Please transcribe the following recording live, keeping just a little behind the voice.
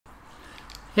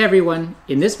Hey everyone,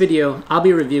 in this video I'll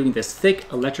be reviewing this thick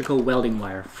electrical welding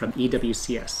wire from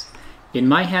EWCS. In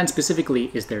my hand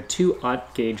specifically is their 2/0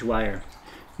 gauge wire.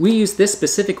 We use this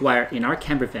specific wire in our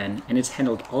camper van and it's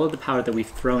handled all of the power that we've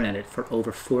thrown at it for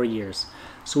over 4 years.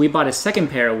 So we bought a second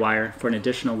pair of wire for an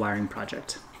additional wiring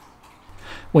project.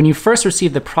 When you first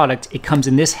receive the product, it comes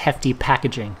in this hefty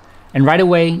packaging. And right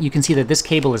away you can see that this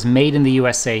cable is made in the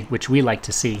USA, which we like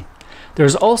to see.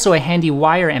 There's also a handy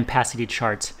wire ampacity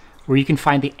chart where you can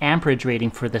find the amperage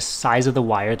rating for the size of the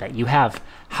wire that you have.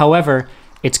 However,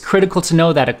 it's critical to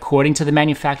know that according to the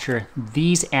manufacturer,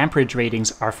 these amperage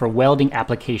ratings are for welding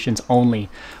applications only,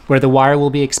 where the wire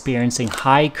will be experiencing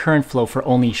high current flow for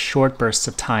only short bursts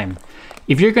of time.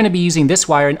 If you're going to be using this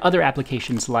wire in other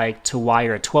applications like to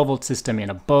wire a 12-volt system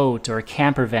in a boat or a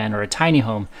camper van or a tiny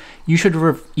home, you should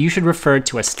refer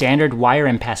to a standard wire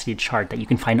ampacity chart that you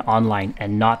can find online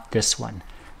and not this one.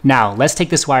 Now, let's take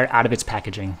this wire out of its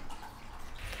packaging.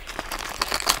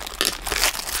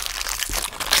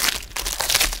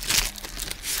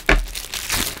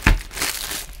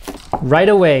 Right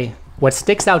away, what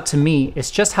sticks out to me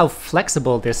is just how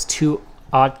flexible this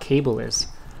 2/0 cable is.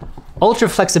 Ultra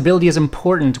flexibility is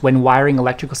important when wiring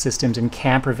electrical systems in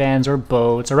camper vans or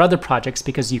boats or other projects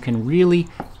because you can really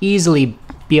easily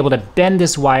be able to bend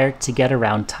this wire to get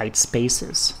around tight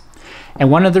spaces. And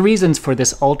one of the reasons for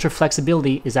this ultra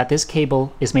flexibility is that this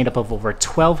cable is made up of over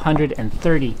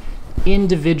 1,230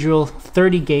 individual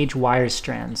 30 gauge wire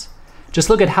strands. Just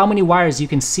look at how many wires you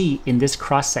can see in this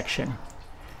cross section.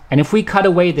 And if we cut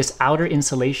away this outer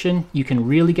insulation, you can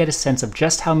really get a sense of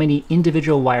just how many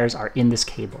individual wires are in this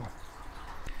cable.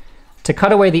 To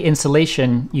cut away the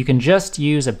insulation, you can just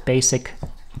use a basic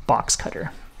box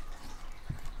cutter.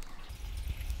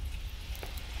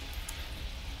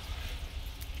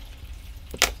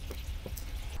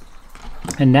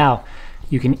 And now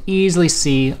you can easily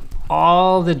see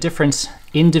all the different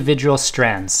individual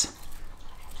strands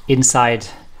inside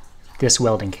this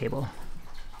welding cable.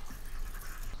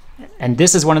 And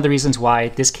this is one of the reasons why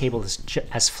this cable is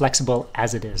as flexible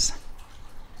as it is.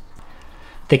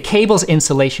 The cable's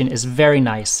insulation is very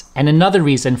nice, and another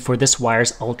reason for this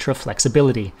wire's ultra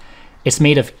flexibility. It's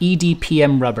made of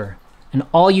EDPM rubber, and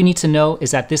all you need to know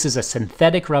is that this is a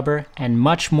synthetic rubber and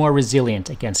much more resilient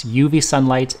against UV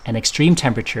sunlight and extreme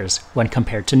temperatures when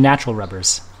compared to natural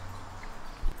rubbers.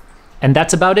 And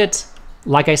that's about it.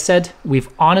 Like I said, we've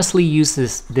honestly used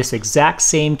this exact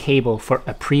same cable for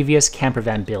a previous camper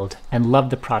van build and love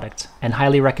the product and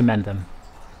highly recommend them.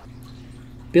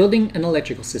 Building an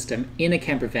electrical system in a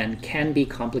camper van can be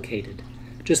complicated.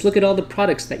 Just look at all the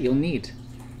products that you'll need.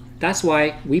 That's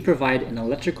why we provide an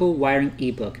electrical wiring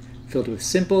ebook filled with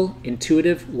simple,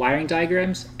 intuitive wiring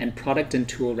diagrams and product and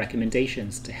tool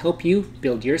recommendations to help you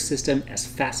build your system as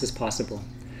fast as possible.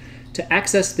 To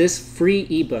access this free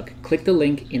ebook, click the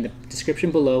link in the description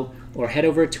below or head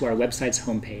over to our website's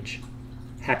homepage.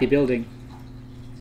 Happy building!